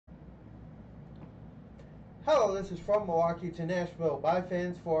Hello, this is From Milwaukee to Nashville, by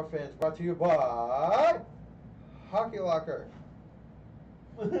fans, for fans, brought to you by Hockey Locker.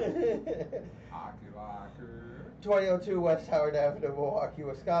 Hockey Locker. 2002 West Howard Avenue, Milwaukee,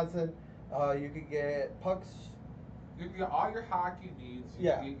 Wisconsin. You can get pucks. You can get all your hockey needs.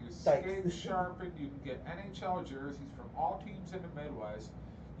 You can get your skates sharpened. You can get NHL jerseys from all teams in the Midwest.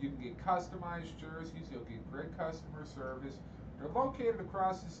 You can get customized jerseys. You'll get great customer service. They're located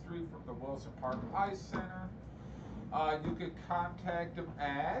across the street from the Wilson Park Ice Center. You can contact them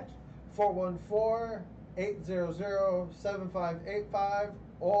at 414-800-7585,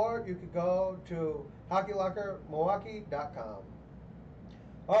 or you could go to HockeyLockerMilwaukee.com.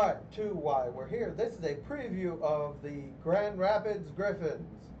 Alright, to why we're here. This is a preview of the Grand Rapids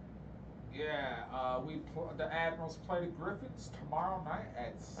Griffins. Yeah, the Admirals play the Griffins tomorrow night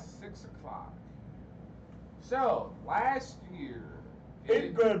at 6 o'clock. So, last year...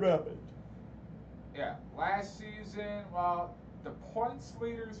 In Grand Rapids. Yeah, last season, well, the points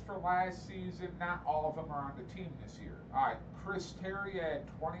leaders for last season, not all of them are on the team this year. All right, Chris Terry had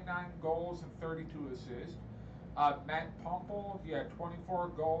 29 goals and 32 assists. Matt Pumple, he had 24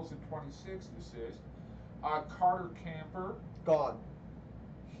 goals and 26 assists. Carter Camper. Gone.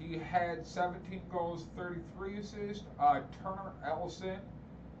 He had 17 goals, 33 assists. Turner Ellison,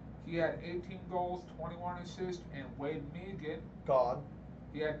 he had 18 goals, 21 assists. And Wade Megan. Gone.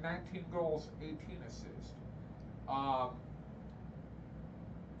 He had 19 goals, 18 assists. Now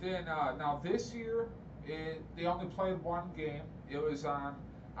this year, they only played one game. It was on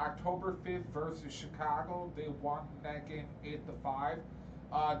October 5th versus Chicago. They won that game 8-5.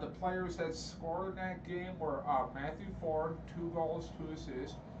 The players that scored in that game were Matthew Ford, 2 goals, 2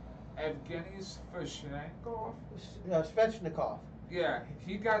 assists. Evgeny Svechnikov. Yeah,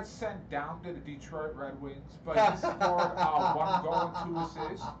 he got sent down to the Detroit Red Wings, but he scored 1 goal and 2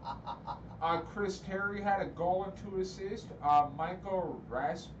 assists. Chris Terry had a goal and 2 assists. Michael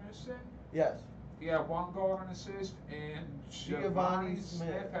Rasmussen, yes, he had 1 goal and an assist, and Giovanni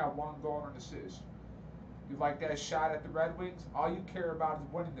Smith had 1 goal and an assist. You like that shot at the Red Wings? All you care about is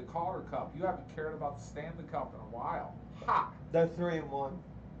winning the Calder Cup. You haven't cared about the Stanley Cup in a while. Ha! They're 3-1. What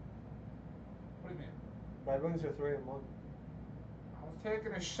do you mean? Red Wings are 3-1. I was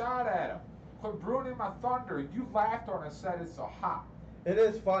taking a shot at him. Quit ruining my thunder. You laughed when I said it's so hot. It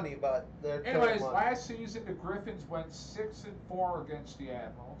is funny, but they're. Anyways, last season the Griffins went 6-4 against the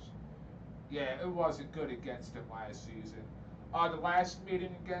Admirals. Yeah, it wasn't good against them last season. The last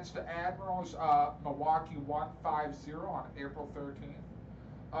meeting against the Admirals, Milwaukee won 5-0 on April 13th.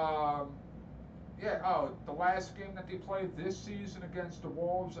 The last game that they played this season against the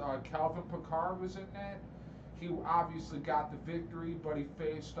Wolves, Calvin Picard was in that. He obviously got the victory, but he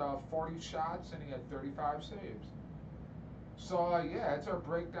faced 40 shots and he had 35 saves. So, it's our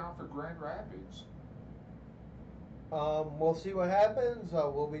breakdown for Grand Rapids. We'll see what happens.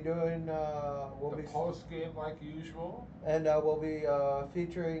 We'll be doing the post game like usual, and we'll be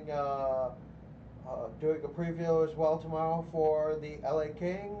featuring doing a preview as well tomorrow for the LA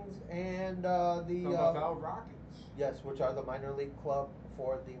Kings and the Laval Rockets. Yes, which are the minor league club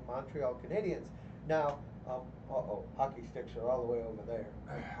for the Montreal Canadiens. Now, hockey sticks are all the way over there.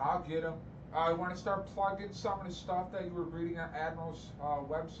 I'll get them. I want to start plugging some of the stuff that you were reading on Admirals'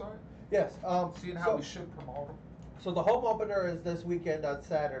 website. Yes. Seeing how we should promote them. So the home opener is this weekend on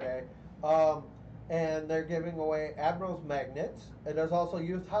Saturday, and they're giving away Admirals magnets. It is also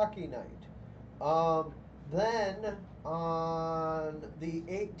youth hockey night. Then on the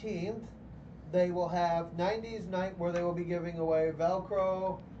 18th, they will have 90s night where they will be giving away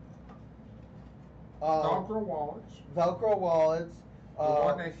Velcro wallets. Velcro wallets. The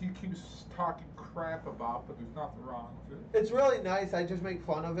one that he keeps talking crap about, but there's nothing wrong with it. It's really nice. I just make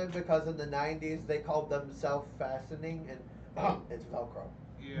fun of it because in the 90s they called them self-fastening, and it's Velcro.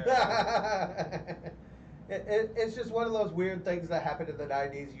 Yeah. It's just one of those weird things that happened in the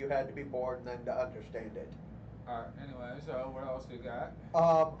 90s. You had to be born then to understand it. Anyways, what else do you got?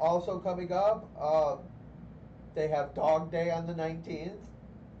 Also coming up, they have Dog Day on the 19th.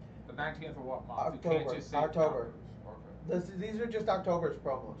 The 19th of what month? October. You can't just say October. Okay. These are just October's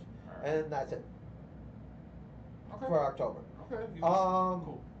promos, right. And that's it. Okay. For October. Okay.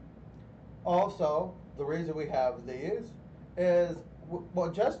 Cool. Also, the reason we have these is,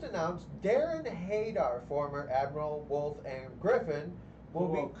 just announced, Darren Haydar, former Admiral, Wolf, and Griffin,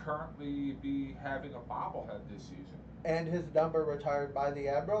 will currently be having a bobblehead this season. And his number, retired by the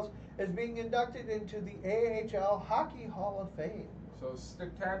Admirals, is being inducted into the AHL Hockey Hall of Fame. So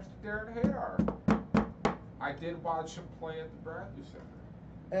stick tabs to Darren Haydar. I did watch him play at the Bradley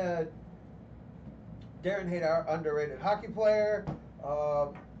Center. Darren Haydar, underrated hockey player.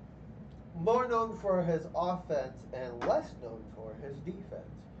 more known for his offense and less known for his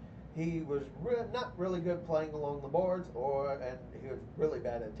defense. He was not really good playing along the boards, and he was really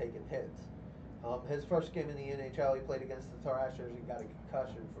bad at taking hits. His first game in the NHL, he played against the Thrashers. He got a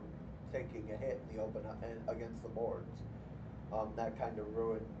concussion from taking a hit in the open and against the boards. That kind of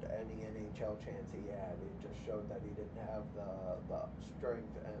ruined any NHL chance he had. It just showed that he didn't have the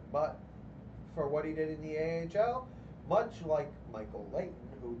strength. But for what he did in the AHL, much like Michael Layton,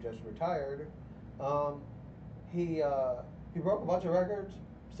 who just retired, he broke a bunch of records,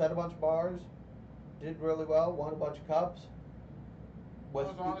 set a bunch of bars, did really well, won a bunch of cups. Well,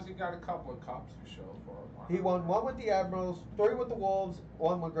 as long as he got a couple of cups to show for it. He won 1 with the Admirals, 3 with the Wolves,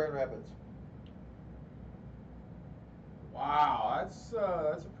 1 with Grand Rapids. Wow, that's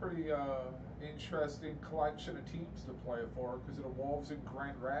a pretty interesting collection of teams to play for, because the Wolves in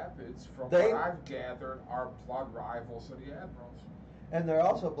Grand Rapids, from what I've gathered, are blood rivals of the Admirals. And they're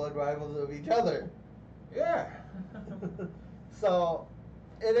also blood rivals of each other. Yeah. So,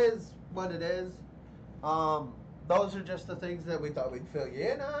 it is what it is. Those are just the things that we thought we'd fill you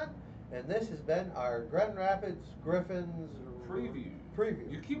in on. And this has been our Grand Rapids Griffins preview.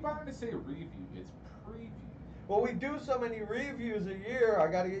 You keep wanting to say review. It's preview. Well, we do so many reviews a year, I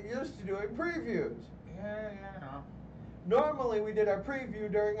got to get used to doing previews. Yeah, I know. Normally, we did our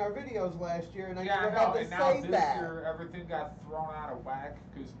preview during our videos last year, and I never had to and say now this that. year, everything got thrown out of whack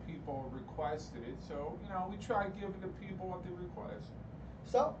because people requested it. So, we try giving the people what they request.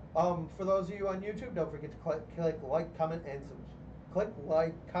 So, for those of you on YouTube, don't forget to click like, comment,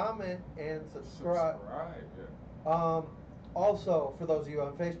 and subscribe. Yeah. Also, for those of you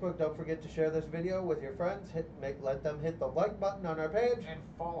on Facebook, don't forget to share this video with your friends. Let them hit the like button on our page. And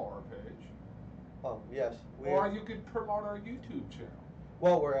follow our page. Yes. Or you can promote our YouTube channel.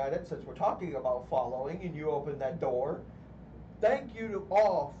 While we're at it, since we're talking about following and you opened that door, thank you to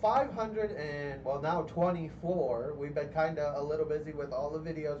all 500 and, well, now 24. We've been kind of a little busy with all the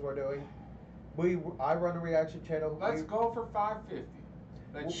videos we're doing. I run a reaction channel. Let's go for 550.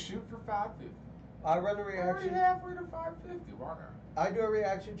 Let's shoot for 550. I run a reaction. We're already halfway to 550. Why not? I do a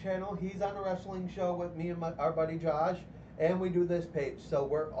reaction channel. He's on a wrestling show with me and our buddy Josh. And we do this page, so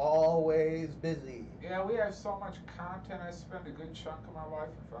we're always busy. Yeah, we have so much content. I spend a good chunk of my life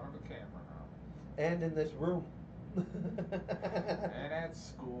in front of a camera now. And in this room. And at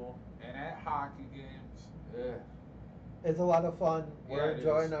school. And at hockey games. Ugh. It's a lot of fun. We're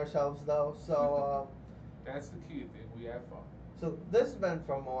enjoying ourselves, though. So that's the key thing. We have fun. So this has been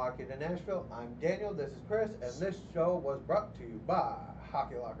From Milwaukee to Nashville. I'm Daniel. This is Chris. And this show was brought to you by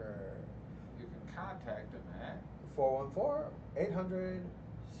Hockey Locker. You can contact them at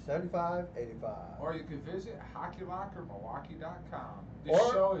 414-800-7585. Or you can visit HockeyLockerMilwaukee.com. This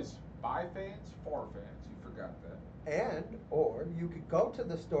show is by fans, for fans. You forgot that. Or you could go to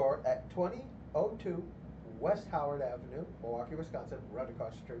the store at 2002 West Howard Avenue, Milwaukee, Wisconsin, right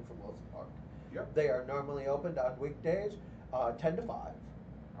across the street from Wilson Park. Yep. They are normally opened on weekdays, 10 to 5.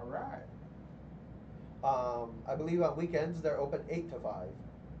 All right. I believe on weekends they're open 8 to 5.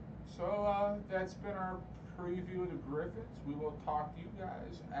 So that's been our preview of the Griffins. We will talk to you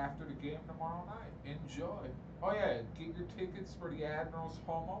guys after the game tomorrow night. Enjoy. Oh yeah, get your tickets for the Admirals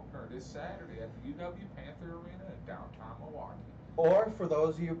home opener this Saturday at the UW Panther Arena in downtown Milwaukee. Or for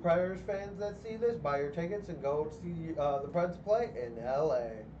those of you Predators fans that see this, buy your tickets and go see the Preds play in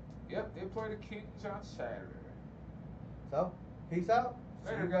LA. Yep, they play the Kings on Saturday. So, peace out.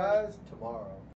 Later, See you guys tomorrow.